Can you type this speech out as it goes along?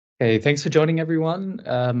Hey, thanks for joining everyone.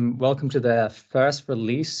 Welcome to the first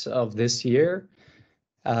release of this year.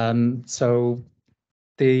 So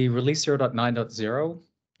the release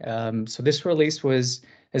 0.9.0. So this release there's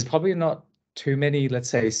probably not too many, let's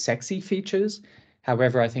say, sexy features.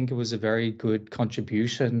 However, I think it was a very good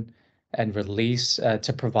contribution and release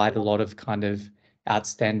to provide a lot of kind of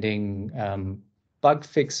outstanding bug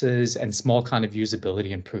fixes and small kind of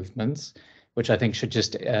usability improvements, which I think should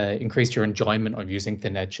just increase your enjoyment of using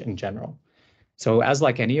ThinEdge in general. So as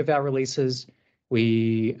like any of our releases,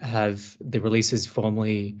 we have the releases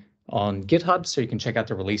formally on GitHub, so you can check out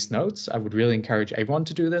the release notes. I would really encourage everyone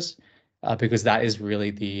to do this because that is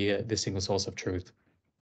really the single source of truth,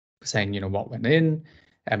 saying, what went in,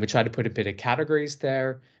 and we try to put a bit of categories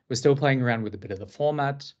there. We're still playing around with a bit of the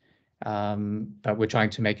format, but we're trying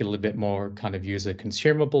to make it a little bit more kind of user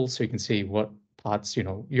consumable, so you can see what parts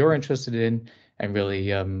you're interested in and really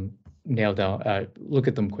nail down, look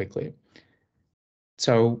at them quickly.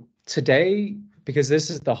 So today, because this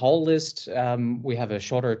is the whole list, we have a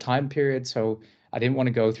shorter time period, so I didn't want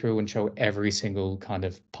to go through and show every single kind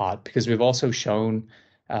of part, because we've also shown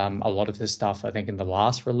a lot of this stuff, I think, in the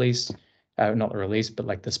last release, not the release, but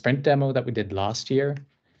like the sprint demo that we did last year.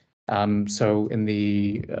 So in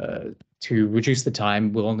to reduce the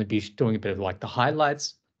time, we'll only be doing a bit of like the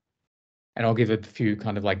highlights, and I'll give a few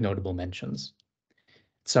kind of like notable mentions.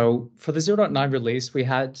 So for the 0.9 release, we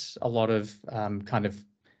had a lot of kind of,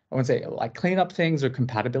 I wouldn't say like cleanup things or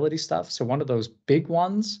compatibility stuff. So one of those big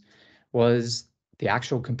ones was the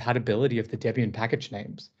actual compatibility of the Debian package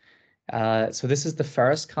names. So this is the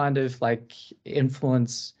first kind of like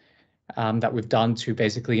influence that we've done to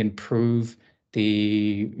basically improve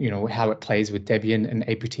the, how it plays with Debian and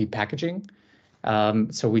APT packaging.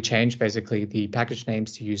 So we changed basically the package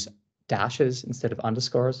names to use dashes instead of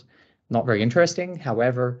underscores. Not very interesting.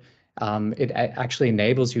 However, it actually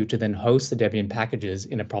enables you to then host the Debian packages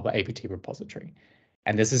in a proper APT repository.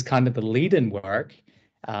 And this is kind of the lead-in work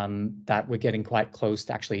that we're getting quite close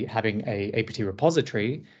to actually having a APT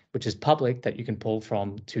repository, which is public, that you can pull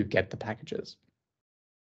from to get the packages.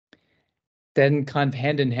 Then kind of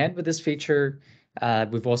hand in hand with this feature,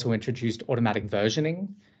 we've also introduced automatic versioning.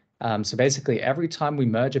 So basically, every time we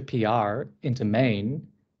merge a PR into main,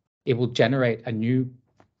 it will generate a new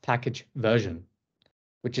package version,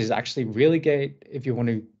 which is actually really great if you want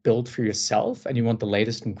to build for yourself and you want the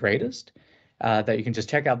latest and greatest, that you can just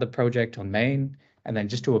check out the project on main and then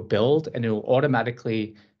just do a build, and it will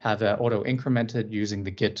automatically have an auto incremented using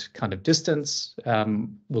the Git kind of distance.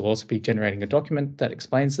 We'll also be generating a document that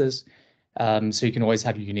explains this. So you can always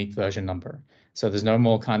have a unique version number. So there's no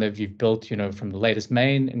more kind of you've built, from the latest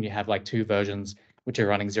main and you have like two versions which are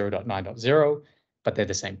running 0.9.0, but they're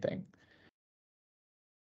the same thing.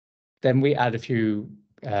 Then we add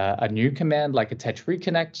a new command like attach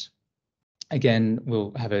reconnect. Again,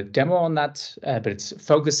 we'll have a demo on that, but it's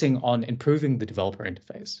focusing on improving the developer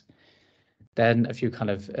interface. Then a few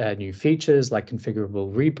kind of new features like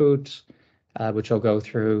configurable reboot, which I'll go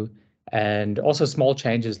through, and also small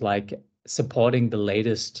changes like supporting the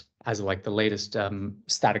latest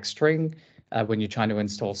static string when you're trying to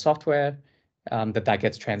install software, that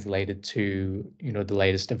gets translated to the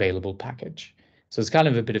latest available package. So it's kind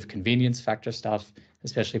of a bit of convenience factor stuff,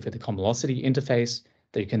 especially for the Comvelocity interface,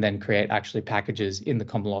 that you can then create actually packages in the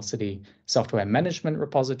Comvelocity software management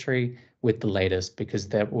repository with the latest, because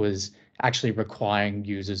that was actually requiring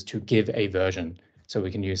users to give a version so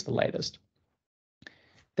we can use the latest.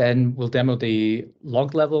 Then we'll demo the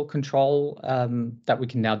log level control that we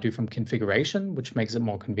can now do from configuration, which makes it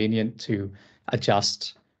more convenient to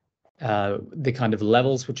adjust the kind of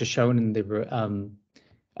levels which are shown in the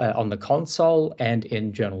on the console and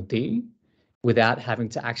in journal D, without having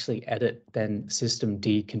to actually edit then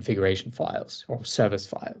systemd configuration files or service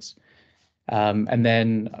files. And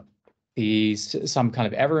then some kind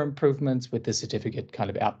of error improvements with the certificate kind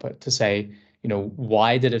of output to say,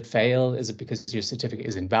 why did it fail? Is it because your certificate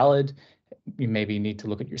is invalid? You maybe need to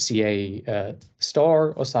look at your CA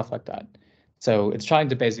store or stuff like that. So it's trying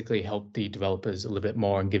to basically help the developers a little bit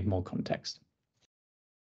more and give more context.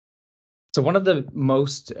 So one of the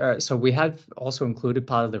most, so we have also included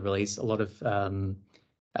part of the release, a lot of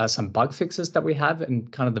some bug fixes that we have, and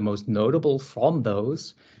kind of the most notable from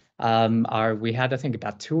those we had, I think,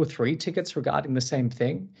 about 2 or 3 tickets regarding the same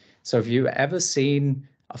thing. So if you've ever seen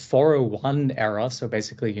a 401 error, so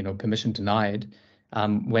basically, permission denied,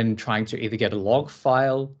 when trying to either get a log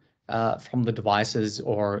file from the devices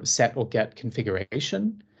or set or get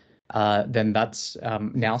configuration, then that's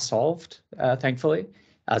now solved, thankfully.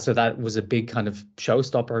 So that was a big kind of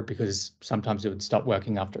showstopper, because sometimes it would stop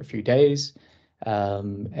working after a few days.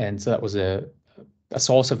 And so that was a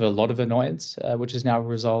source of a lot of annoyance, which is now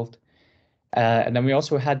resolved. And then we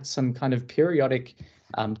also had some kind of periodic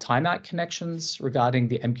timeout connections regarding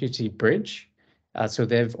the MQTT bridge. So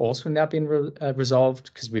they've also now been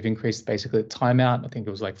resolved because we've increased basically the timeout. I think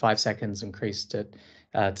it was like 5 seconds, increased it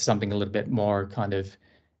to something a little bit more kind of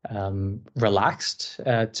relaxed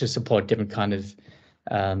to support different kind of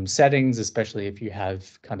settings, especially if you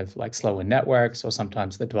have kind of like slower networks, or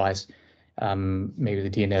sometimes the device, maybe the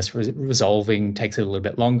DNS resolving takes it a little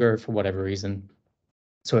bit longer for whatever reason.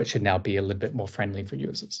 So it should now be a little bit more friendly for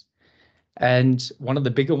users. And one of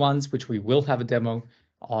the bigger ones, which we will have a demo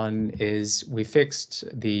on, is we fixed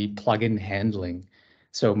the plugin handling.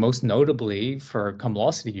 So most notably for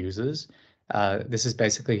Cumulosity users, this is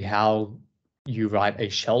basically how you write a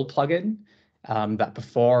shell plugin that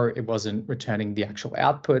before it wasn't returning the actual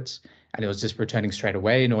output and it was just returning straight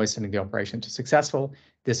away and always sending the operation to successful.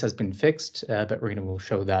 This has been fixed, but Rena will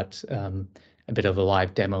show that a bit of a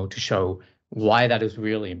live demo to show why that is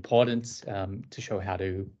really important, to show how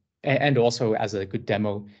to, and also as a good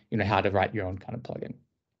demo, how to write your own kind of plugin.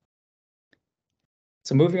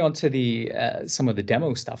 So moving on to the some of the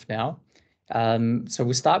demo stuff now. So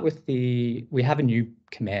we start with we have a new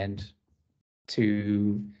command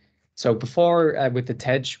so before with the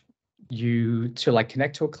TEDge, to like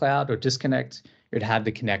connect to a cloud or disconnect, you'd have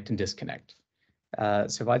the connect and disconnect.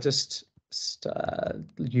 So if I just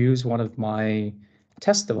use one of my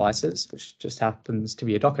test devices, which just happens to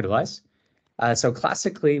be a Docker device. So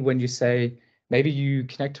classically, when you say, maybe you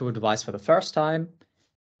connect to a device for the first time,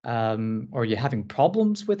 or you're having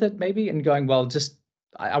problems with it maybe, and going, well,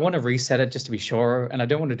 I want to reset it just to be sure, and I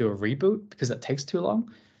don't want to do a reboot because that takes too long,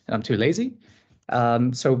 and I'm too lazy.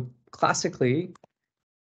 So classically,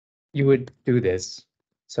 you would do this.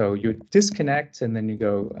 So you would disconnect, and then you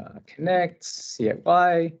go connect,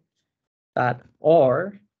 CLI, that,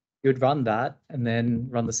 or you'd run that and then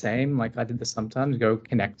run the same, like I did this sometimes, go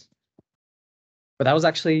connect. But that was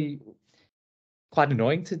actually quite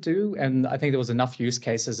annoying to do. And I think there was enough use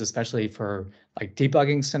cases, especially for like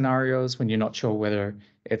debugging scenarios when you're not sure whether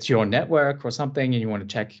it's your network or something, and you want to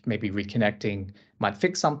check maybe reconnecting might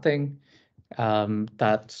fix something,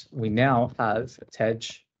 that we now have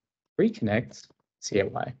TEDge reconnect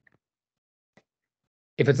CLI.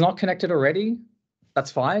 If it's not connected already,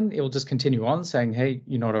 that's fine. It will just continue on saying, hey,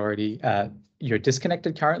 you're not already, you're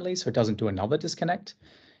disconnected currently, so it doesn't do another disconnect.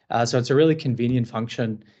 So it's a really convenient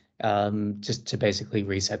function just to basically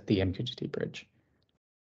reset the MQTT bridge.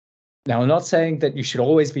 Now, I'm not saying that you should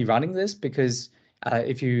always be running this, because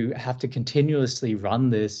if you have to continuously run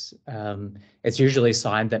this, it's usually a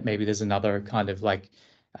sign that maybe there's another kind of like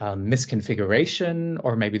misconfiguration,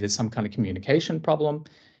 or maybe there's some kind of communication problem.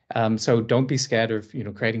 So don't be scared of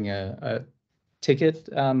creating a ticket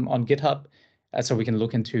on GitHub, so we can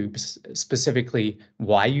look into specifically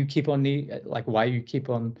why you keep on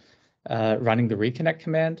running the reconnect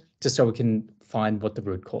command, just so we can find what the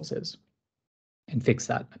root cause is and fix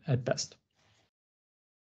that at best.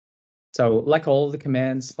 So like all of the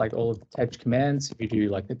commands, like all of the TEDge commands, if you do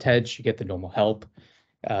like the TEDge, you get the normal help.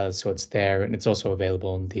 So it's there, and it's also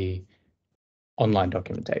available in the online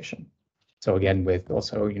documentation. So again, with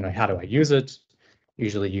also, how do I use it?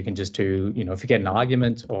 Usually you can just do, if you get an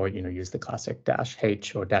argument, or, use the classic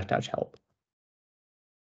 -h or --help.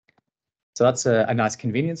 So that's a nice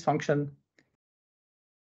convenience function.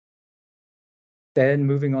 Then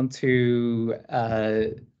moving on to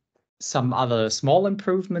some other small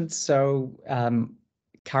improvements. So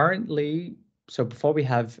currently, before we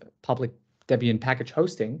have public Debian package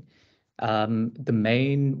hosting, the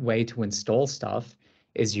main way to install stuff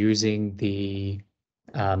is using the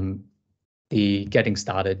getting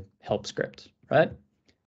started help script, right?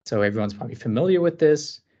 So everyone's probably familiar with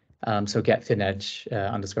this. So get finedge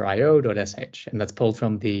 _io.sh, and that's pulled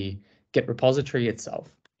from the Git repository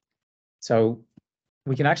itself. So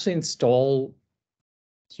we can actually install,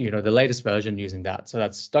 the latest version using that. So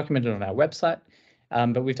that's documented on our website,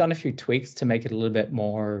 but we've done a few tweaks to make it a little bit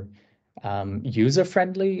more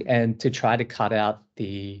user-friendly, and to try to cut out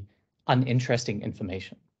the uninteresting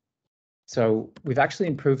information. So we've actually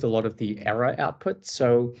improved a lot of the error output.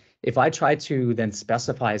 So if I try to then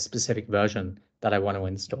specify a specific version that I want to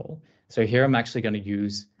install, so here I'm actually going to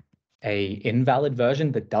use a invalid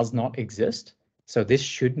version that does not exist. So this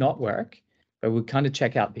should not work, but we'll kind of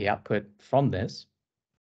check out the output from this.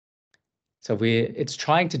 So it's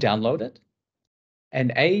trying to download it.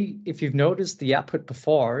 And if you've noticed the output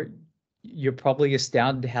before, you're probably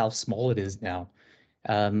astounded how small it is now.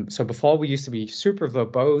 So before, we used to be super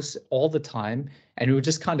verbose all the time, and we would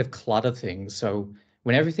just kind of clutter things. So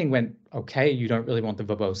when everything went okay, you don't really want the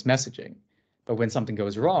verbose messaging. but when something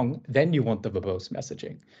goes wrong, then you want the verbose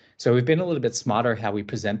messaging. So we've been a little bit smarter how we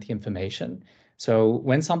present the information. So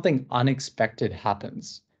when something unexpected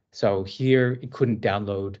happens, so here it couldn't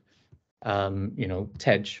download,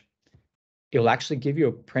 TEDge, it'll actually give you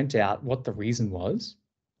a printout what the reason was.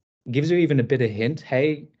 It gives you even a bit of hint.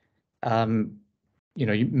 Hey,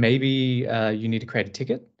 maybe you need to create a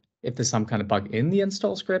ticket if there's some kind of bug in the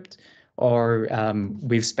install script, or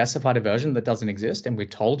we've specified a version that doesn't exist and we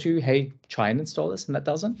told you, hey, try and install this, and that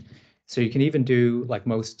doesn't. So you can even do, like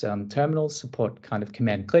most terminals support kind of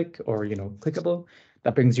command click or clickable.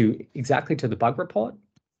 That brings you exactly to the bug report.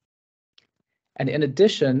 And in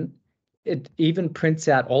addition, it even prints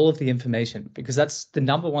out all of the information, because that's the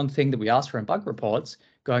number one thing that we ask for in bug reports,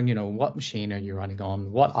 going, what machine are you running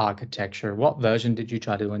on, what architecture, what version did you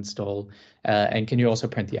try to install, and can you also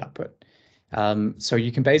print the output? So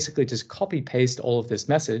you can basically just copy paste all of this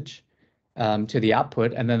message to the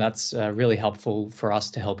output, and then that's really helpful for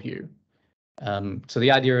us to help you. So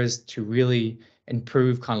the idea is to really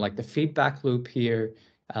improve kind of like the feedback loop here,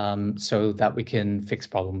 so that we can fix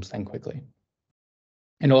problems then quickly.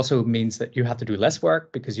 And also means that you have to do less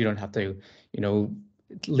work, because you don't have to,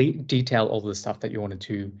 detail all the stuff that you wanted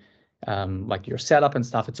to, like your setup and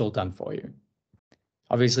stuff. It's all done for you.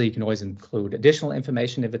 Obviously, you can always include additional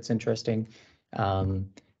information if it's interesting.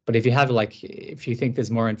 But if you have, if you think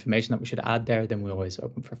there's more information that we should add there, then we're always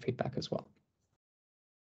open for feedback as well.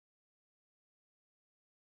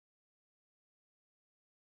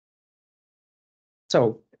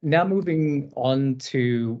 So now moving on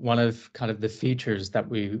to one of kind of the features that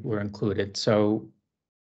were included. So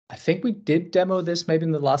I think we did demo this maybe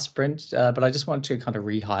in the last sprint, but I just want to kind of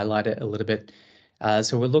re-highlight it a little bit.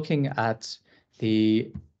 So we're looking at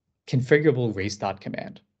the configurable restart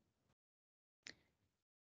command.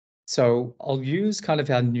 So I'll use kind of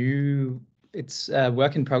our new, it's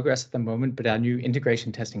work in progress at the moment, but our new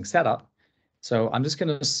integration testing setup. So I'm just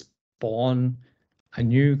going to spawn a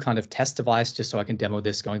new kind of test device just so I can demo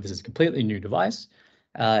this, going, this is a completely new device,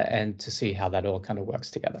 and to see how that all kind of works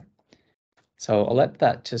together. So I'll let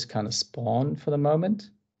that just kind of spawn for the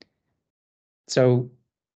moment. So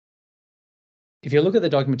if you look at the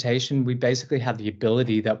documentation, we basically have the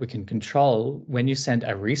ability that we can control when you send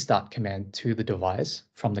a restart command to the device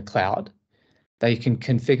from the cloud, that you can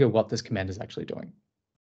configure what this command is actually doing.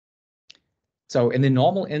 So in the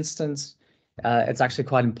normal instance, it's actually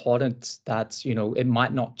quite important that, it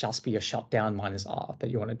might not just be a shutdown -R that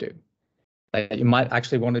you want to do. Like you might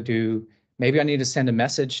actually want to do, maybe I need to send a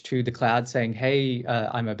message to the cloud saying, hey,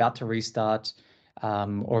 I'm about to restart,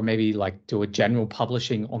 or maybe like do a general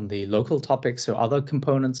publishing on the local topic so other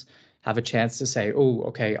components have a chance to say, oh,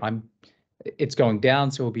 okay, it's going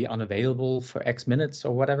down, so it'll be unavailable for X minutes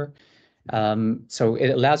or whatever. So it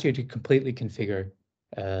allows you to completely configure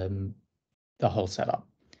the whole setup.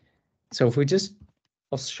 So if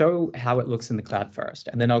I'll show how it looks in the cloud first,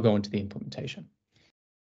 and then I'll go into the implementation.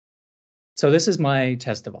 So this is my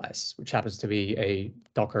test device, which happens to be a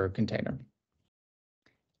Docker container.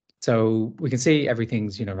 So we can see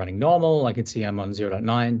everything's running normal. I can see I'm on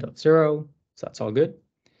 0.9.0, so that's all good.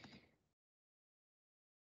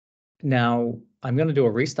 Now I'm going to do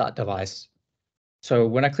a restart device. So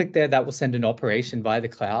when I click there, that will send an operation via the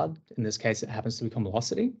cloud. In this case, it happens to become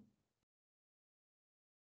Velocity.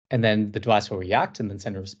 And then the device will react and then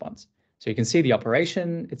send a response. So you can see the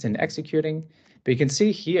operation, it's in executing, but you can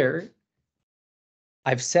see here,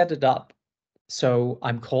 I've set it up. So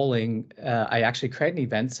I'm calling, I actually create an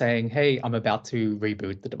event saying, hey, I'm about to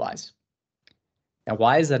reboot the device. Now,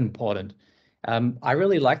 why is that important? I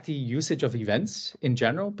really like the usage of events in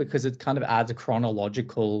general, because it kind of adds a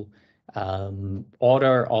chronological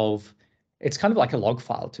order of, it's kind of like a log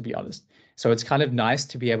file, to be honest. So it's kind of nice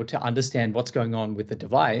to be able to understand what's going on with the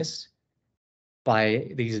device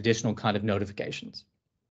by these additional kind of notifications.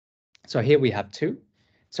 So here we have two.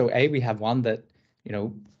 So we have one that,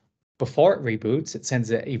 before it reboots, it sends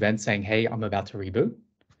an event saying, hey, I'm about to reboot.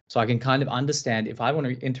 So I can kind of understand if I want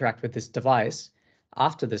to interact with this device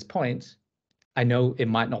after this point, I know it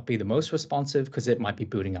might not be the most responsive because it might be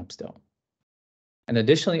booting up still. And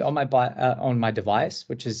additionally, on my device,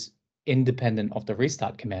 which is independent of the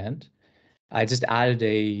restart command, I just added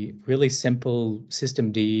a really simple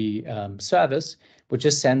systemd service, which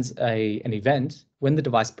just sends an event when the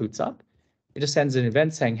device boots up. It just sends an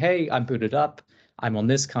event saying, hey, I'm booted up. I'm on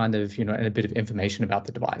this kind of, and a bit of information about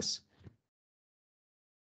the device.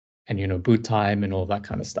 And, boot time and all that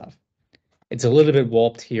kind of stuff. It's a little bit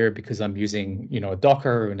warped here because I'm using, a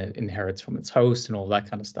Docker and it inherits from its host and all that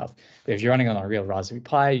kind of stuff. But if you're running on a real Raspberry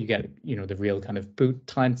Pi, you get, the real kind of boot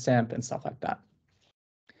timestamp and stuff like that.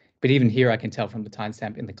 But even here, I can tell from the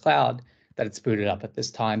timestamp in the cloud that it's booted up at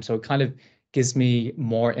this time. So it kind of gives me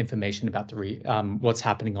more information about the what's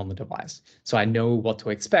happening on the device. So I know what to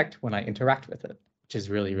expect when I interact with it, which is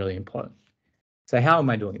really, really important. So how am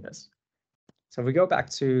I doing this? So if we go back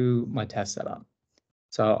to my test setup.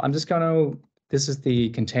 So I'm just going to, this is the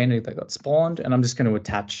container that got spawned, and I'm just going to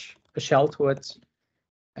attach a shell to it.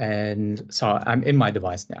 And so I'm in my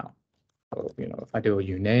device now. So, if I do a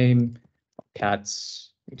uname,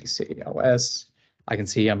 cats, etc os, I can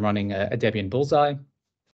see I'm running a Debian bullseye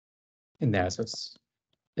in there. So it's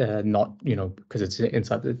not, because it's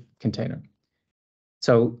inside the container.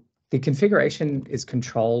 So the configuration is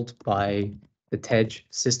controlled by the tej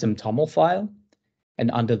system toml file and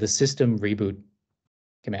under the system reboot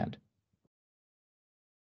command.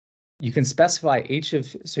 You can specify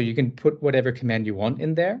so you can put whatever command you want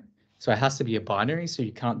in there. So it has to be a binary, so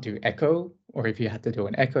you can't do echo, or if you had to do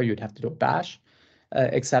an echo, you'd have to do a bash,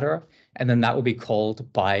 etc. And then that will be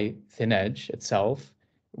called by ThinEdge itself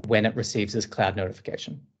when it receives this cloud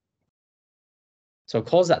notification. So it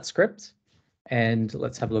calls that script, and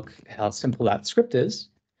let's have a look how simple that script is.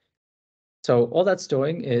 So all that's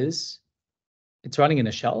doing is it's running in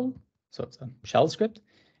a shell, so it's a shell script.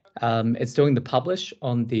 It's doing the publish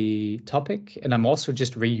on the topic, and I'm also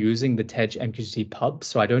just reusing the tej MQTT pub,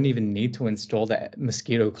 so I don't even need to install the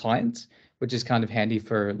Mosquito client, which is kind of handy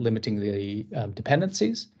for limiting the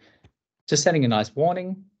dependencies. Just setting a nice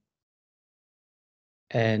warning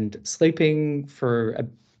and sleeping for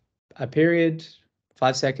a period,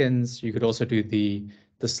 5 seconds. You could also do the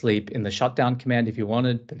sleep in the shutdown command if you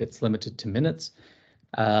wanted, but it's limited to minutes.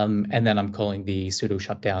 And then I'm calling the sudo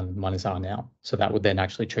shutdown -r now. So that would then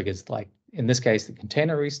actually triggers, like in this case, the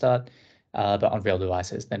container restart, but on real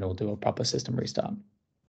devices, then it'll do a proper system restart.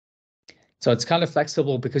 So it's kind of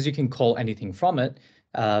flexible because you can call anything from it.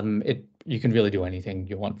 You can really do anything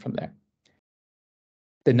you want from there.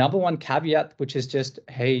 The number one caveat, which is just,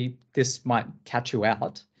 hey, this might catch you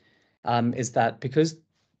out, is that because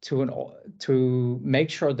to make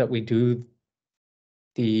sure that we do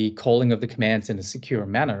the calling of the commands in a secure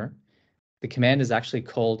manner, the command is actually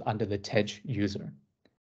called under the tej user.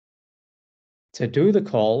 To do the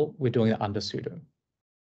call, we're doing it under sudo.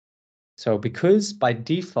 So because by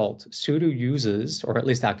default, sudo users, or at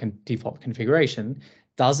least our default configuration,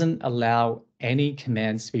 doesn't allow any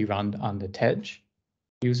commands to be run under tej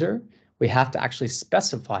user, we have to actually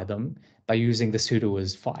specify them by using the sudo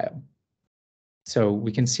as file. So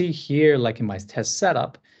we can see here, like in my test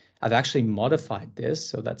setup, I've actually modified this.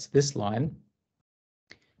 So that's this line,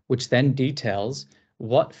 which then details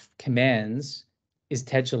what commands is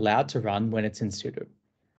tej allowed to run when it's in sudo.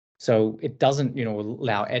 So it doesn't,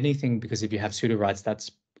 allow anything, because if you have sudo rights,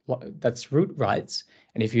 that's root rights.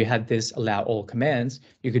 And if you had this allow all commands,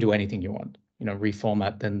 you could do anything you want,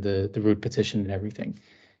 reformat then the root partition and everything.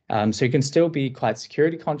 So you can still be quite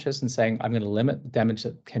security conscious and saying, I'm going to limit the damage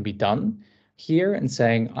that can be done here, and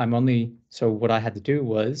saying so what I had to do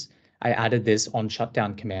was I added this on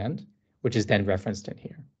shutdown command, which is then referenced in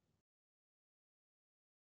here.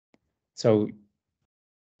 So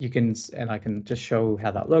you can, and I can just show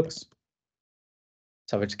how that looks.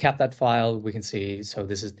 So it's cap that file, we can see, so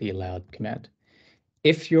this is the allowed command.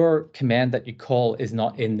 If your command that you call is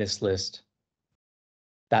not in this list,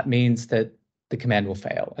 that means that the command will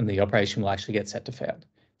fail and the operation will actually get set to failed.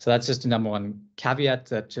 So that's just a number one caveat,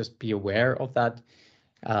 that just be aware of that.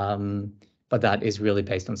 But that is really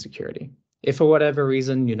based on security. If for whatever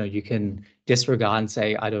reason, you can disregard and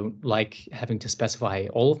say, I don't like having to specify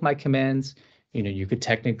all of my commands, you could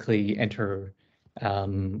technically enter,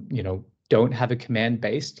 don't have a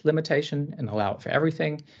command-based limitation and allow it for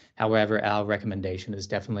everything. However, our recommendation is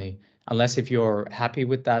definitely, unless if you're happy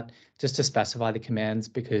with that, just to specify the commands,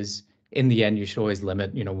 because in the end, you should always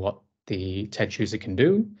limit, what the tej user can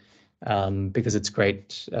do, because it's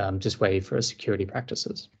great just way for security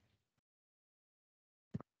practices.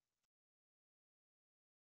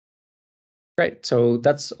 Great, so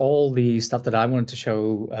that's all the stuff that I wanted to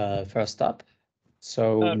show first up.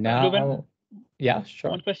 So now, Ruben, yeah,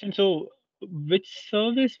 sure. one question. So which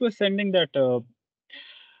service was sending that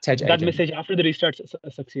Tej agent. message after the restart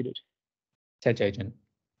succeeded? Tej agent.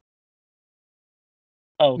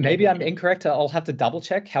 Oh, okay, maybe okay. I'm incorrect. I'll have to double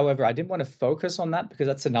check. However, I didn't want to focus on that because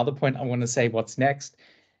that's another point I want to say what's next.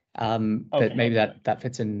 But maybe that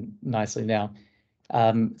fits in nicely now.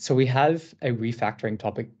 So we have a refactoring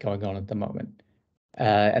topic going on at the moment.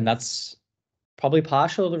 And that's probably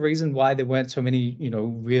partial of the reason why there weren't so many,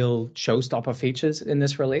 real showstopper features in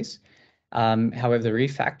this release. However, the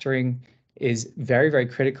refactoring is very, very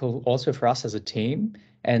critical also for us as a team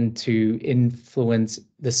and to influence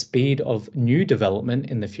the speed of new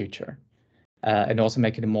development in the future. and also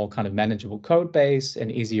make it a more kind of manageable code base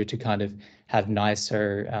and easier to kind of have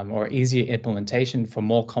nicer or easier implementation for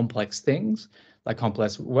more complex things, like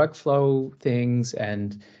complex workflow things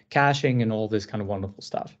and caching and all this kind of wonderful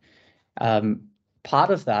stuff.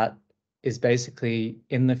 Part of that is basically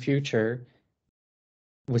in the future,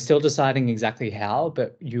 we're still deciding exactly how,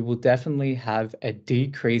 but you will definitely have a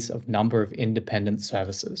decrease of number of independent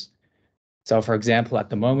services. So for example,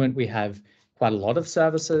 at the moment, we have quite a lot of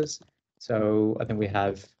services. So I think we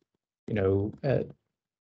have,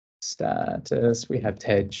 status, we have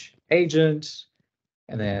TEJ agent,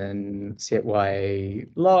 and then CY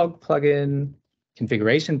log plugin,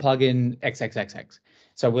 configuration plugin, XXXX.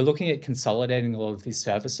 So we're looking at consolidating all of these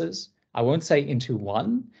services. I won't say into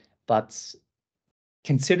one, but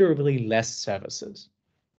considerably less services.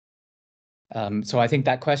 So I think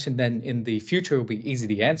that question then in the future will be easy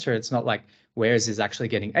to answer. It's not like where is this actually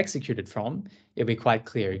getting executed from? It'll be quite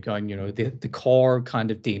clear going, the core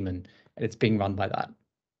kind of daemon, and it's being run by that,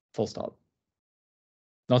 full stop.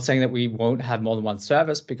 Not saying that we won't have more than one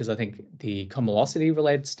service, because I think the Commodity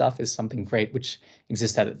related stuff is something great, which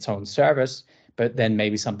exists at its own service, but then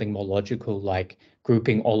maybe something more logical, like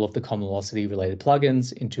grouping all of the Commodity related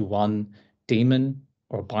plugins into one daemon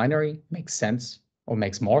or binary makes sense, or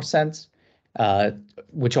makes more sense,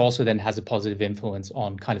 which also then has a positive influence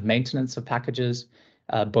on kind of maintenance of packages,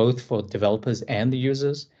 both for developers and the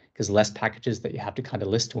users, because less packages that you have to kind of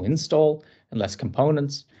list to install and less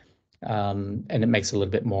components. And it makes it a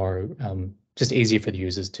little bit more just easier for the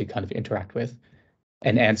users to kind of interact with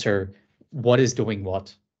and answer what is doing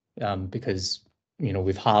what, because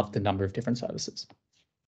we've halved the number of different services.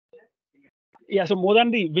 Yeah, so more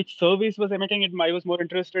than the which service was emitting it, I was more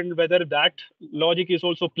interested in whether that logic is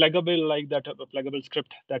also pluggable, like that pluggable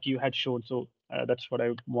script that you had showed. So that's what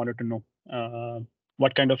I wanted to know.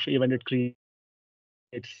 What kind of event it creates?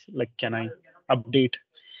 Like, can I update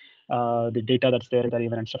the data that's there in that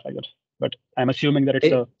event and stuff like that? But I'm assuming that it's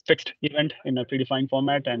a fixed event in a predefined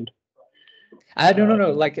format. And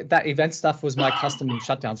no, like that event stuff was my custom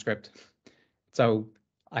shutdown script. So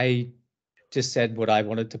I just said what I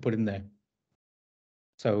wanted to put in there.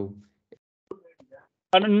 So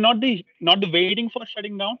not the waiting for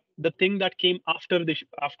shutting down, the thing that came after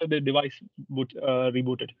the device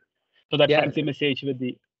rebooted. So that fancy message with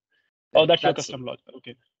the that's your custom logic.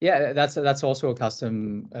 Okay. Yeah, that's also a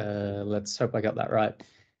custom. Let's hope I got that right.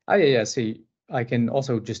 Oh yeah. See, I can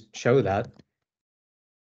also just show that.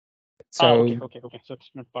 So okay. So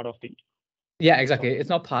it's not part of the. Yeah, exactly. It's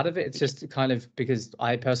not part of it. It's just kind of because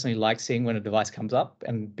I personally like seeing when a device comes up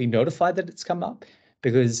and be notified that it's come up,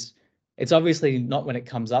 because it's obviously not when it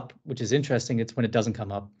comes up, which is interesting. It's when it doesn't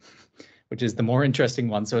come up, which is the more interesting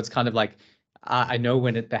one. So it's kind of like I know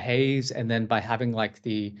when it behaves, and then by having like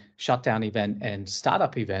the shutdown event and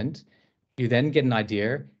startup event, you then get an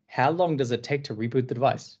idea how long does it take to reboot the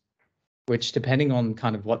device, which depending on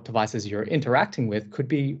kind of what devices you're interacting with could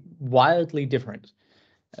be wildly different.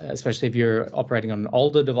 Especially if you're operating on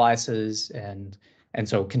older devices, and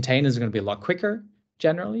so containers are going to be a lot quicker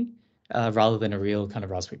generally, rather than a real kind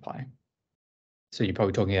of Raspberry Pi. So you're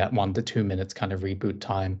probably talking about 1 to 2 minutes kind of reboot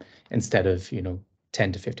time instead of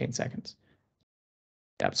 10 to 15 seconds.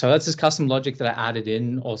 Yeah, so that's this custom logic that I added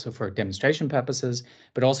in also for demonstration purposes,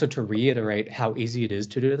 but also to reiterate how easy it is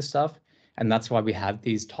to do this stuff. And that's why we have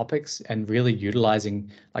these topics, and really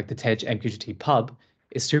utilizing like the TEJ MQTT pub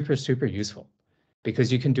is super, super useful,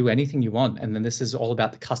 because you can do anything you want. And then this is all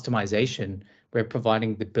about the customization. We're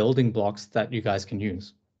providing the building blocks that you guys can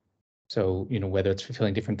use. So, whether it's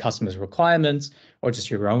fulfilling different customers' requirements or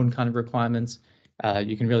just your own kind of requirements,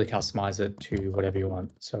 you can really customize it to whatever you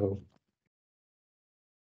want.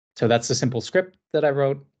 So that's the simple script that I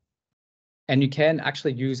wrote. And you can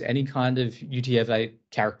actually use any kind of UTF-8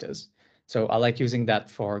 characters. So I like using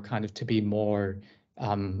that for kind of to be more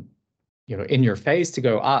in your face, to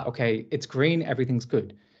go, okay, it's green, everything's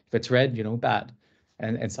good. If it's red, bad,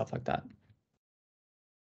 and stuff like that.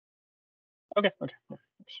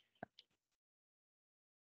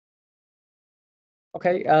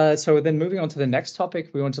 Okay, so then moving on to the next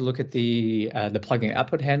topic, we want to look at the plugin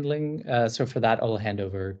output handling. So for that, I'll hand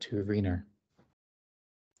over to Rena.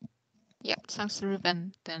 Yeah, thanks,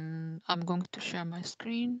 Ruben. Then I'm going to share my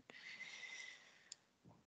screen.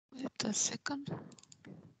 Wait a second.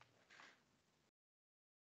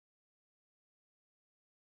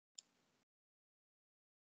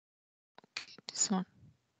 Okay, this one.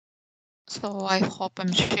 So I hope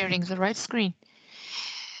I'm sharing the right screen.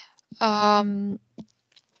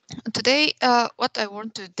 Today, what I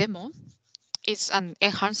want to demo is an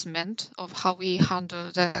enhancement of how we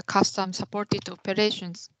handle the custom supported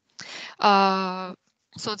operations.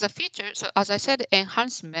 So the feature, so as I said,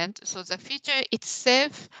 enhancement. So the feature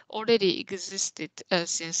itself already existed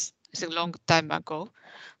since a long time ago.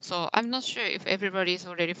 So I'm not sure if everybody is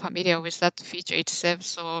already familiar with that feature itself.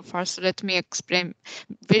 So first, let me explain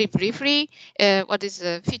very briefly what is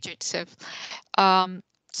the feature itself.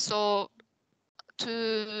 So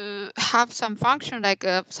to have some function like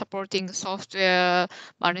supporting software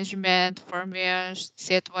management, firmware,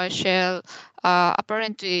 CTY shell,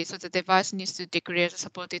 apparently, so the device needs to declare the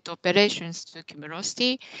supported operations to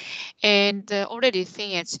Cumulosity, and already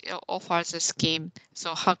ThinkEdge offers a scheme,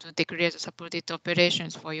 so how to declare the supported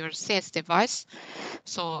operations for your CS device.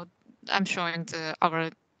 So I'm showing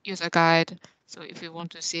our user guide. So if you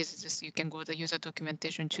want to see this, you can go to the user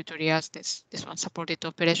documentation tutorials. This one supported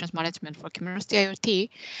operations management for Cumulosity IoT.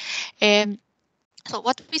 And so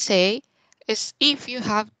what we say is if you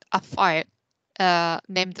have a file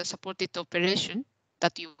named the supported operation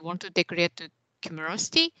that you want to declare to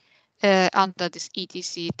Cumulosity under this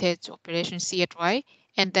etc test operation CHY,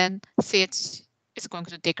 and then CH is going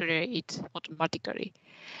to declare it automatically.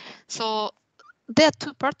 So there are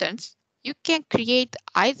two patterns. You can create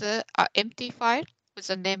either an empty file with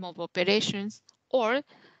the name of operations, or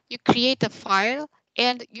you create a file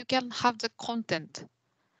and you can have the content.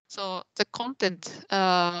 So the content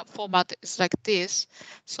format is like this.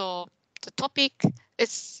 So the topic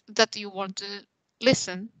is that you want to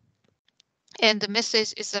listen, and the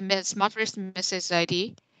message is a smart list message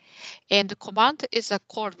ID, and the command is a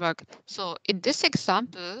callback. So in this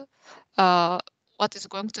example, what is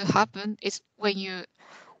going to happen is when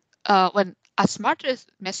a smart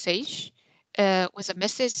message with a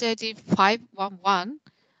message ID 511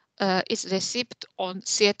 is received on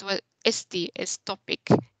STS topic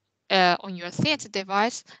on your ThinkEdge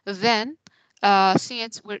device, then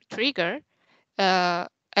ThinkEdge will trigger an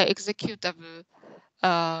executable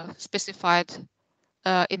specified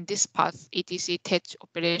in this path, etc test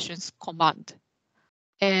operations command.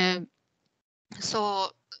 And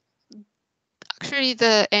so actually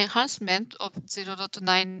the enhancement of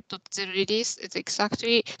 0.9.0 release is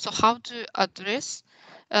exactly, so how to address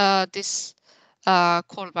this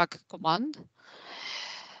callback command.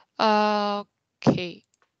 Okay,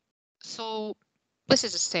 so this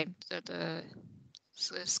is the same, the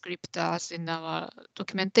script as in our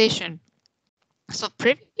documentation. So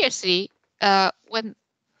previously, when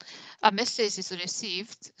a message is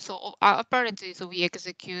received, so apparently, so we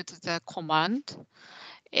execute the command,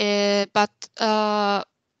 but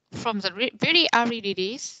from the very early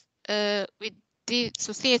release,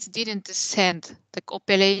 CH didn't send the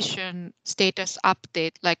operation status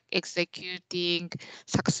update like executing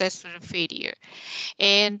successful failure.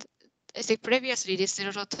 And as a previous release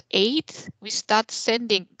 0.8, we start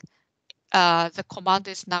sending the command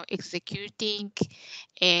is now executing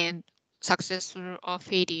and successful or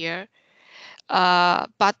failure.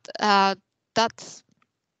 But that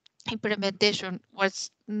implementation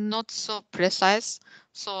was not so precise.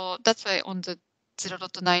 So that's why on the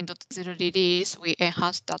 0.9.0 release, we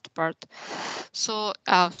enhanced that part. So,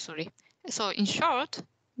 sorry. So in short,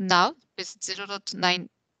 now with 0.9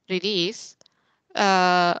 release,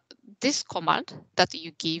 this command that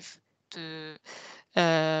you give to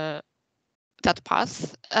that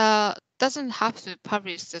path doesn't have to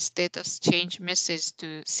publish the status change message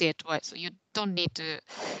to CHY. So you don't need to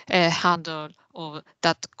handle, or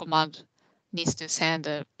that command needs to send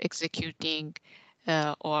executing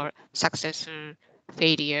or successful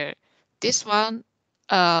failure. This one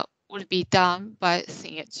will be done by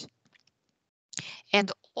ThinkEdge.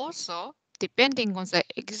 And also, depending on the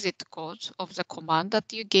exit code of the command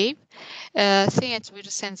that you gave, ThinkEdge will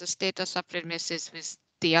send the status update message with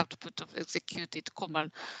the output of executed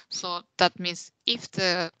command. So that means if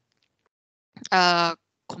the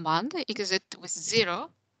command exits with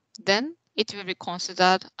 0, then it will be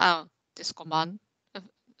considered, this command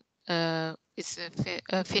is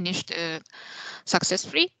finished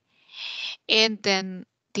successfully. And then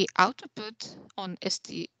the output on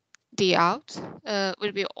STDOut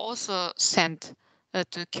will be also sent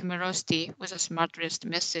to Cumulosity with a smart list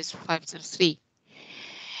message 503.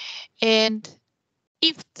 And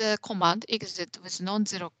if the command exits with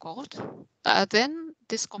non-zero code, then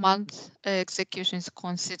this command execution is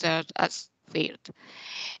considered as failed.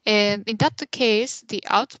 And in that case, the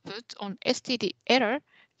output on std error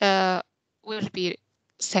will be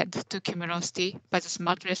sent to Cumulosity by the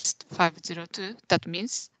smart list 502. That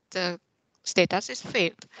means the status is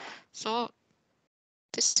failed. So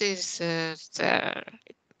this is the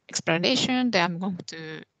explanation. Then I'm going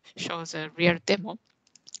to show the real demo.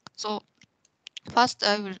 So first,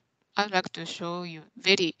 I would like to show you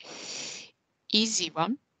very easy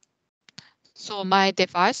one. So my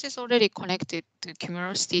device is already connected to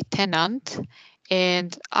Cumulosity tenant,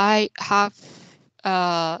 and I have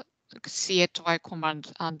C8Y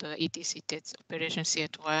command under etc test operation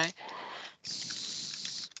C8Y.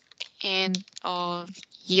 And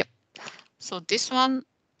yep. So this one,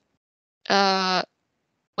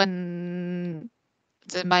 when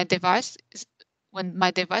my device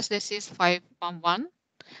receives 511,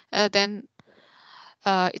 then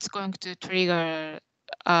it's going to trigger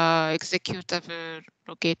executable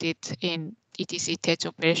located in etc test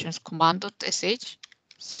operations command.sh.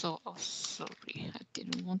 So, sorry, I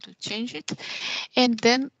didn't want to change it. And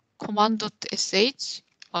then command.sh,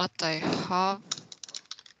 what I have.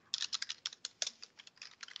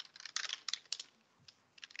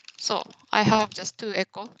 So I have just two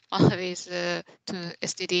echo. One is to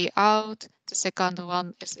std out, the second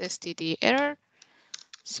one is std error.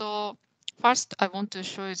 So first I want to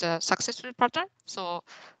show you the successful pattern. So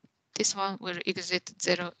this one will exit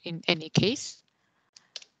 0 in any case.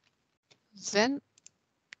 Then,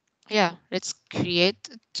 yeah, let's create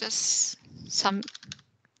just some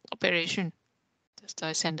operation. Just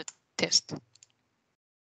I send a test.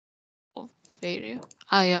 Oh, failure.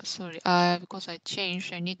 Yeah, sorry. Because I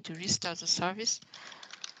changed, I need to restart the service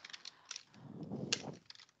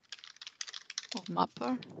of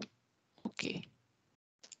mapper. Okay.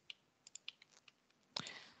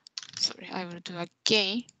 Sorry, I will do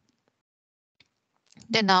again.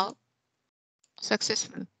 Then now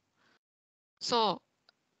successful. So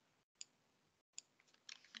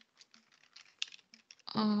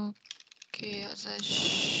okay, as I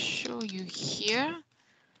show you here,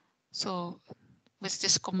 so with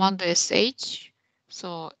this command sh,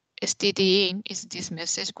 so std in is this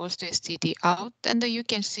message goes to std out, and you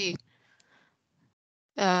can see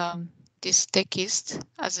this text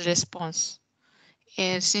as a response.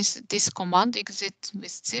 And since this command exits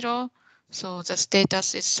with 0, so the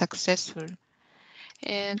status is successful.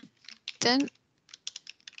 And then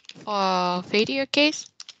for failure case,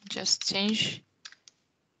 just change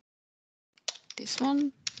this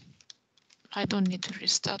one. I don't need to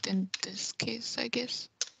restart in this case, I guess.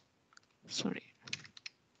 Sorry.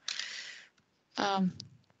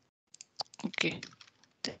 Okay,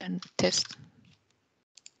 then test.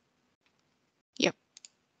 Yep.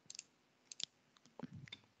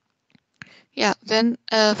 Yeah, then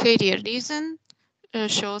failure reason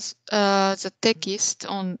shows the text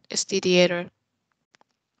on std error.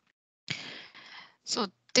 So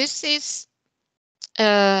this is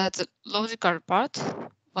the logical part,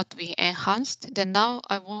 what we enhanced. Then now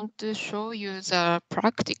I want to show you the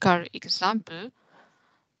practical example.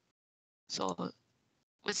 So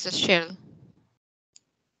with the shell.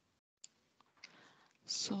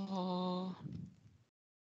 So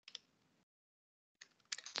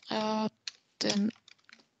then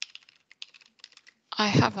I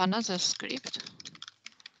have another script.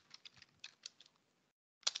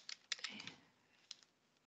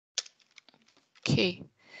 Okay.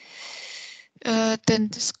 Then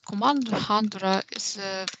this command handler is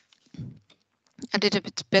a little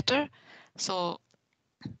bit better. So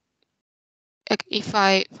if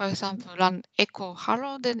I, for example, run echo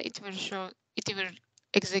hello, then it will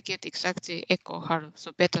execute exactly echo hello.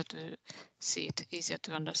 So better to see it, easier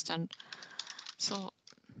to understand. So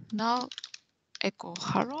now echo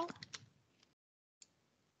hello.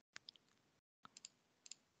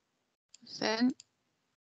 Then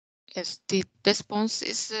yes, the response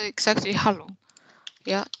is exactly hello.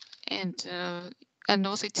 Yeah, and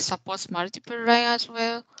also it supports multiple line as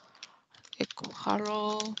well. Echo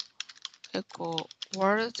hello, echo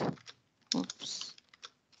word. Oops.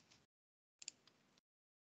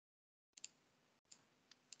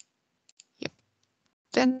 Yep.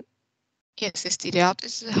 Then yes, std out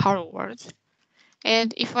is a hello word.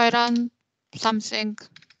 And if I run something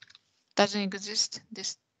doesn't exist,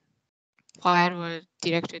 this file or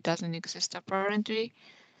directory doesn't exist apparently.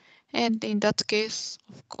 And in that case,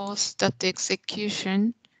 of course, that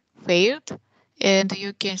execution failed. And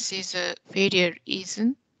you can see the failure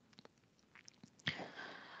reason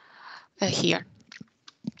here.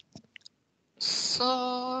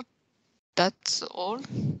 So that's all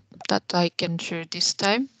that I can share this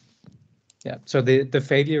time. Yeah, so the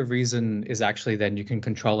failure reason is actually then you can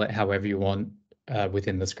control it however you want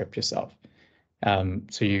within the script yourself.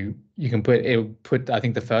 So you can put I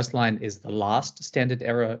think the first line is the last standard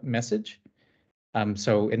error message.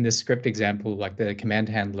 So in this script example, like the command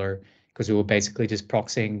handler, because we were basically just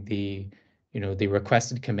proxying the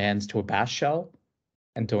requested commands to a bash shell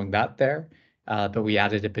and doing that there, but we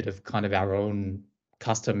added a bit of kind of our own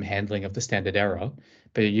custom handling of the standard error.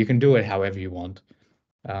 But you can do it however you want.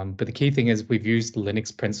 But the key thing is we've used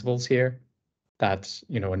Linux principles here. that,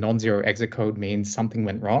 you know, a non-zero exit code means something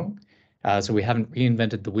went wrong. So we haven't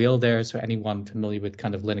reinvented the wheel there. So anyone familiar with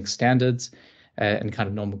kind of Linux standards and kind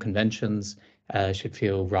of normal conventions should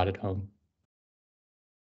feel right at home.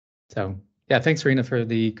 So yeah, thanks, Rena, for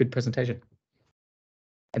the good presentation.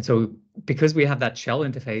 And so because we have that shell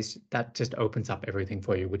interface, that just opens up everything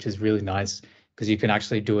for you, which is really nice because you can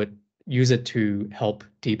actually use it to help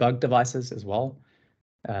debug devices as well.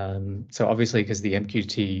 So obviously, because the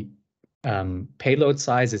MQTT payload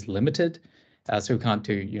size is limited, so we can't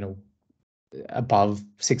do, you know, above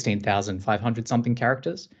 16,500 something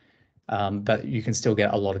characters, but you can still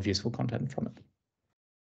get a lot of useful content from it.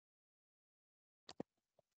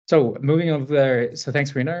 So moving over there, so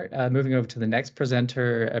thanks, Rena. Moving over to the next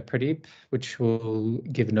presenter, Pradeep, which will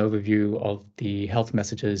give an overview of the health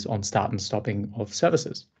messages on start and stopping of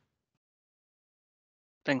services.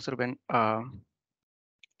 Thanks, Ruben. Let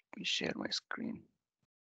me share my screen.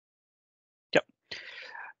 Yep.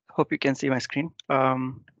 Hope you can see my screen.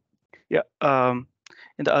 Yeah.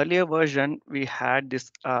 In the earlier version, we had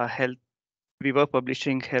this health. We were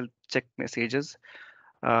publishing health check messages,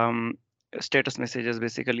 status messages,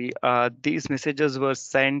 basically. These messages were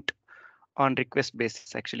sent on request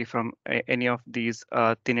basis, actually, from any of these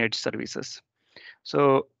thin edge services.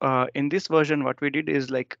 So in this version, what we did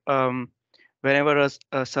is like whenever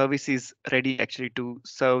a service is ready actually to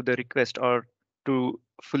serve the request or to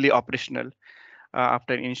fully operational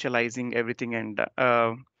after initializing everything and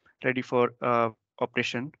ready for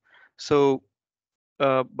operation. So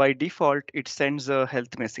by default, it sends a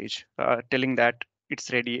health message telling that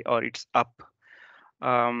it's ready or it's up.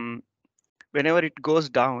 Whenever it goes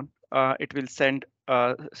down, it will send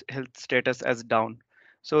health status as down.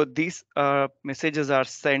 So these messages are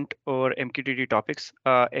sent over MQTT topics.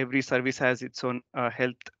 Every service has its own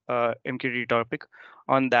health MQTT topic.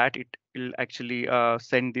 On that, it will actually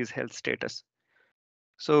send these health status.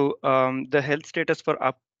 So the health status for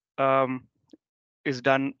up is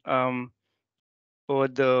done over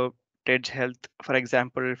the TEDge health. For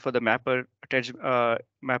example, for the mapper TEDge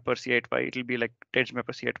mapper C8Y, it will be like TEDge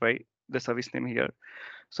mapper C8Y, the service name here.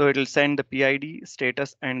 So it will send the PID,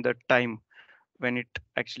 status, and the time when it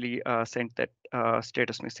actually sent that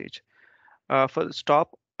status message. For the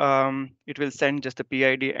stop, it will send just the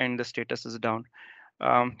PID and the status is down.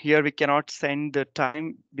 Here we cannot send the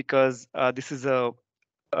time because this is a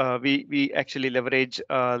we actually leverage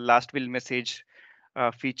last will message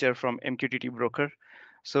feature from MQTT broker.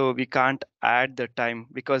 So we can't add the time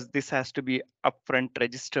because this has to be upfront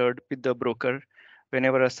registered with the broker.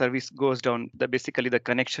 Whenever a service goes down, basically the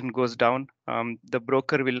connection goes down, the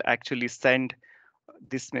broker will actually send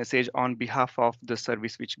this message on behalf of the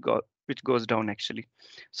service which goes down actually.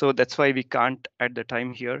 So that's why we can't add the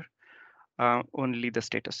time here, only the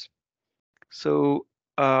status. So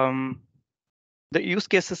the use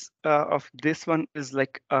cases of this one is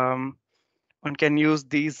like one can use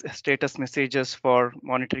these status messages for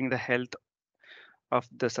monitoring the health of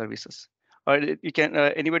the services. Or you can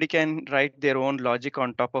anybody can write their own logic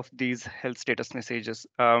on top of these health status messages.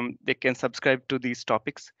 They can subscribe to these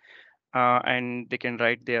topics and they can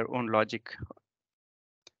write their own logic.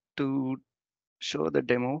 To show the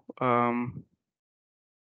demo, for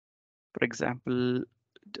example,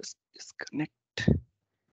 just disconnect.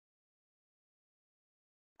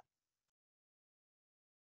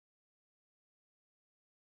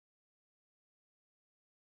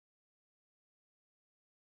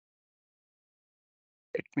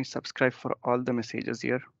 Let me subscribe for all the messages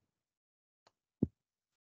here.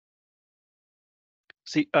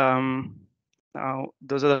 See, now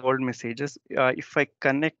those are the old messages. If I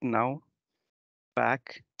connect now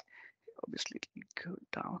back, obviously it will go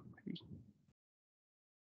down. Maybe.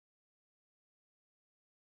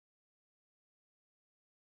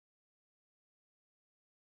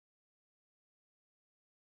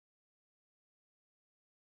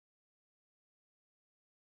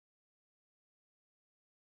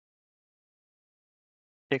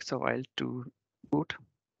 Takes a while to boot.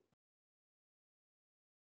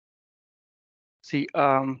 See,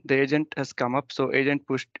 the agent has come up. So agent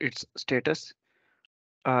pushed its status,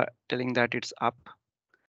 telling that it's up.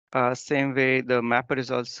 Same way, the mapper is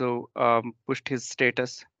also pushed his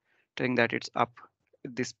status, telling that it's up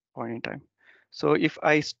at this point in time. So if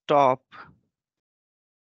I stop,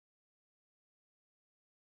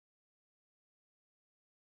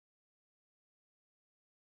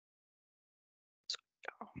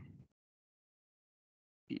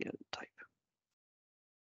 PL type.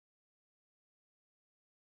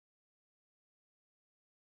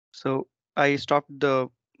 So I stopped the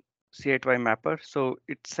C8Y mapper, so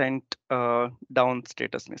it sent a down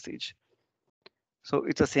status message. So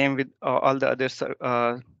it's the same with all the other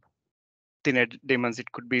thin-edge daemons.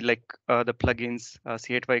 It could be like the plugins,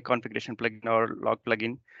 C8Y configuration plugin or log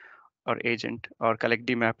plugin or agent or collect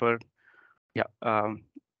demapper. Yeah,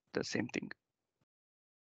 the same thing.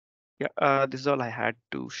 Yeah, this is all I had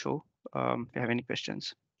to show. If you have any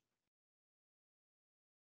questions.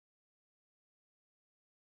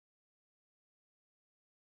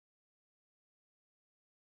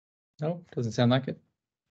 No, doesn't sound like it.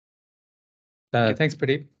 Thanks,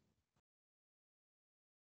 Pradeep.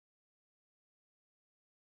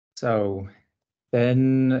 So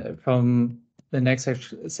then from the next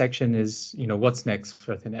section is, what's next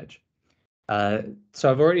for ThinEdge?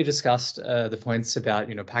 So I've already discussed the points about,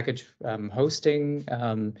 package hosting,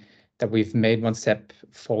 that we've made one step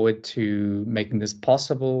forward to making this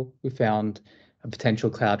possible. We found a potential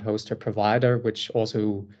cloud hoster provider, which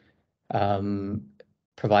also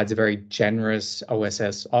provides a very generous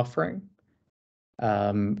OSS offering.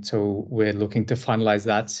 So we're looking to finalize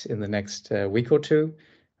that in the next week or two.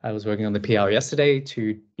 I was working on the PR yesterday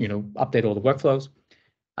to, update all the workflows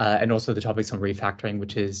and also the topics on refactoring,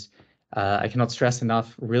 which is, I cannot stress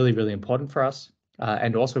enough, really, really important for us.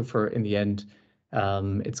 And also for, in the end,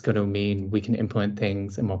 it's going to mean we can implement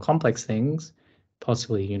things and more complex things,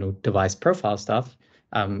 possibly, device profile stuff,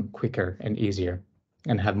 quicker and easier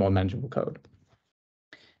and have more manageable code.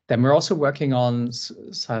 Then we're also working on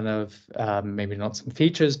sort of maybe not some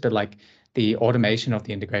features, but like the automation of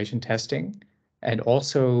the integration testing, and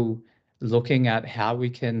also looking at how we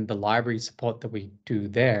can, the library support that we do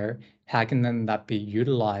there, how can then that be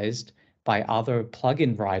utilized by other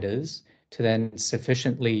plugin writers to then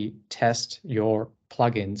sufficiently test your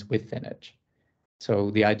plugins with ThinEdge. So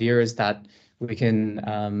the idea is that we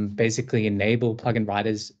can basically enable plugin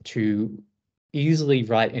writers to easily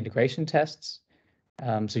write integration tests.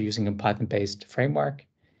 So using a Python-based framework.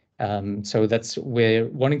 So we're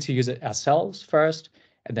wanting to use it ourselves first,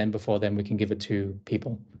 and then before then we can give it to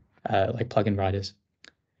people like plugin writers.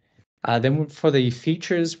 Then for the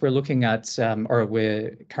features, we're looking at, or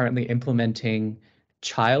we're currently implementing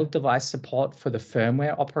child device support for the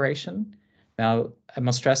firmware operation. Now, I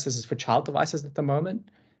must stress this is for child devices at the moment,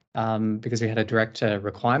 because we had a direct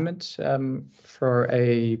requirement for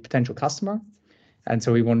a potential customer. And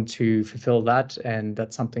so we wanted to fulfill that, and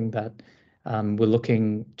that's something that we're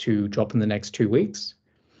looking to drop in the next 2 weeks.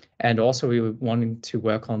 And also we were wanting to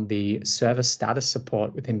work on the service status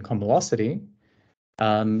support within Comvelocity,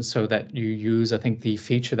 so that you use, I think, the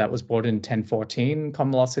feature that was brought in 10.14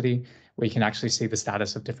 Comvelocity, where you can actually see the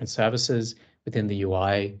status of different services within the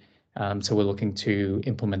UI. So we're looking to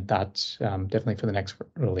implement that definitely for the next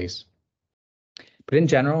release. But in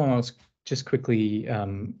general, I'll just quickly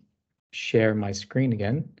share my screen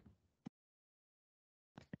again.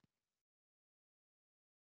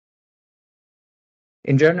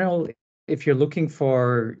 In general, if you're looking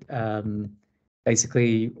for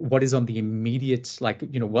basically what is on the immediate, like,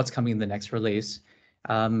 what's coming in the next release,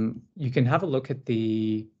 you can have a look at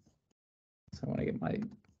the, so I want to get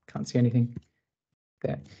can't see anything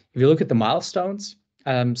there. If you look at the milestones,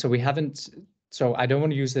 so we haven't, so I don't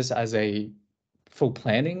want to use this as a full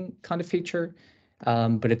planning kind of feature,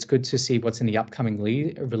 but it's good to see what's in the upcoming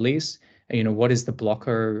release. And, what is the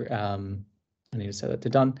blocker? I need to set that to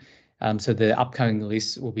done. So the upcoming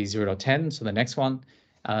release will be 0.10, so the next one.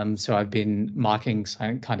 So I've been marking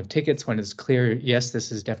some kind of tickets when it's clear, yes,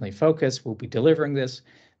 this is definitely focused, we'll be delivering this,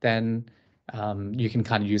 then you can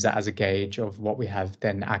kind of use that as a gauge of what we have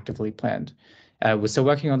then actively planned. We're still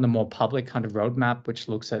working on the more public kind of roadmap, which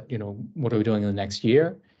looks at, what are we doing in the next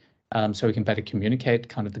year? So we can better communicate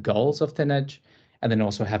kind of the goals of ThinEdge, and then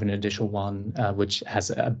also have an additional one which has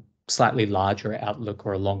a slightly larger outlook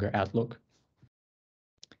or a longer outlook.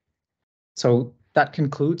 So that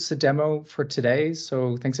concludes the demo for today.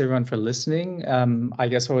 So thanks everyone for listening. I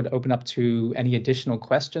guess I would open up to any additional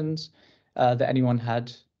questions that anyone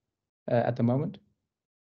had at the moment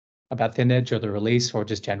about ThinEdge or the release, or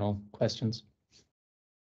just general questions.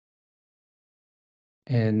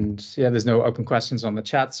 And yeah, there's no open questions on the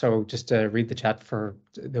chat, so just to read the chat,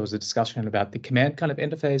 there was a discussion about the command kind of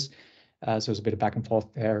interface, so there's a bit of back and forth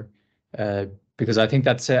there, because I think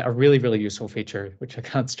that's a really, really useful feature, which I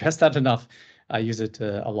can't stress that enough. I use it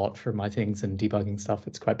a lot for my things and debugging stuff.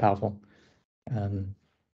 It's quite powerful. So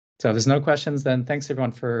if there's no questions, then thanks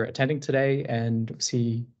everyone for attending today, and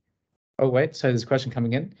see. Oh wait, so there's a question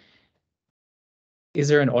coming in. Is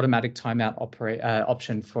there an automatic timeout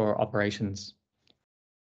option for operations?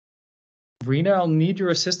 Rena, I'll need your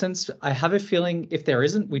assistance. I have a feeling if there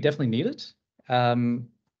isn't, we definitely need it.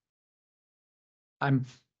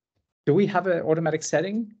 Do we have an automatic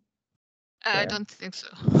setting? I don't think so.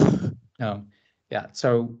 No. Yeah,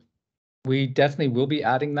 so we definitely will be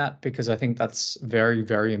adding that because I think that's very,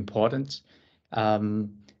 very important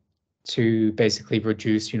to basically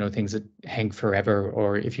reduce, things that hang forever.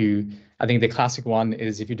 Or if I think the classic one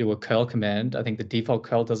is if you do a curl command, I think the default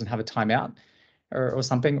curl doesn't have a timeout or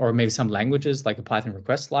something, or maybe some languages like a Python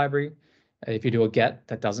request library. If you do a get,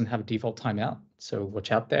 that doesn't have a default timeout. So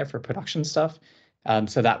watch out there for production stuff.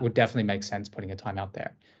 So that would definitely make sense putting a timeout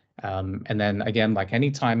there. And then again, like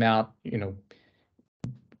any timeout,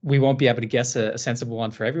 we won't be able to guess a sensible one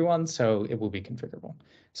for everyone, so it will be configurable.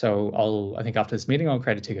 So I think after this meeting, I'll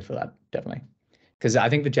create a ticket for that, definitely. Because I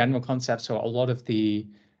think the general concept, so a lot of the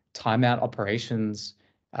timeout operations,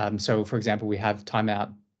 so for example, we have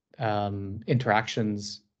timeout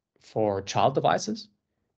interactions for child devices.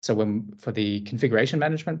 So for the configuration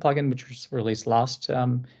management plugin, which was released last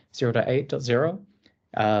 0.8.0,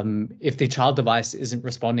 if the child device isn't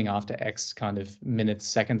responding after X kind of minutes,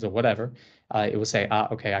 seconds, or whatever, it will say,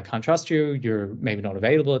 okay, I can't trust you. You're maybe not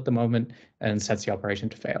available at the moment, and sets the operation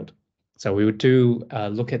to failed. So we would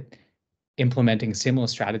look at implementing a similar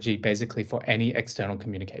strategy basically for any external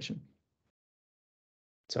communication.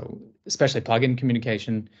 So especially plugin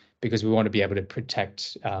communication, because we want to be able to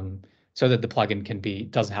protect so that the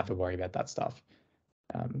plugin doesn't have to worry about that stuff.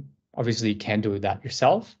 Obviously, you can do that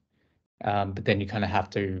yourself, but then you kind of have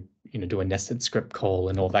to do a nested script call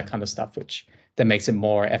and all that kind of stuff, which then makes it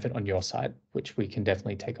more effort on your side, which we can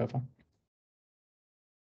definitely take over.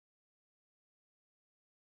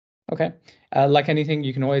 Okay, like anything,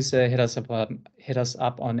 you can always hit us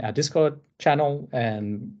up on our Discord channel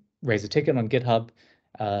and raise a ticket on GitHub,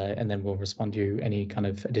 and then we'll respond to you any kind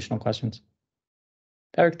of additional questions.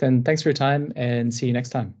 Eric, then thanks for your time and see you next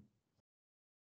time.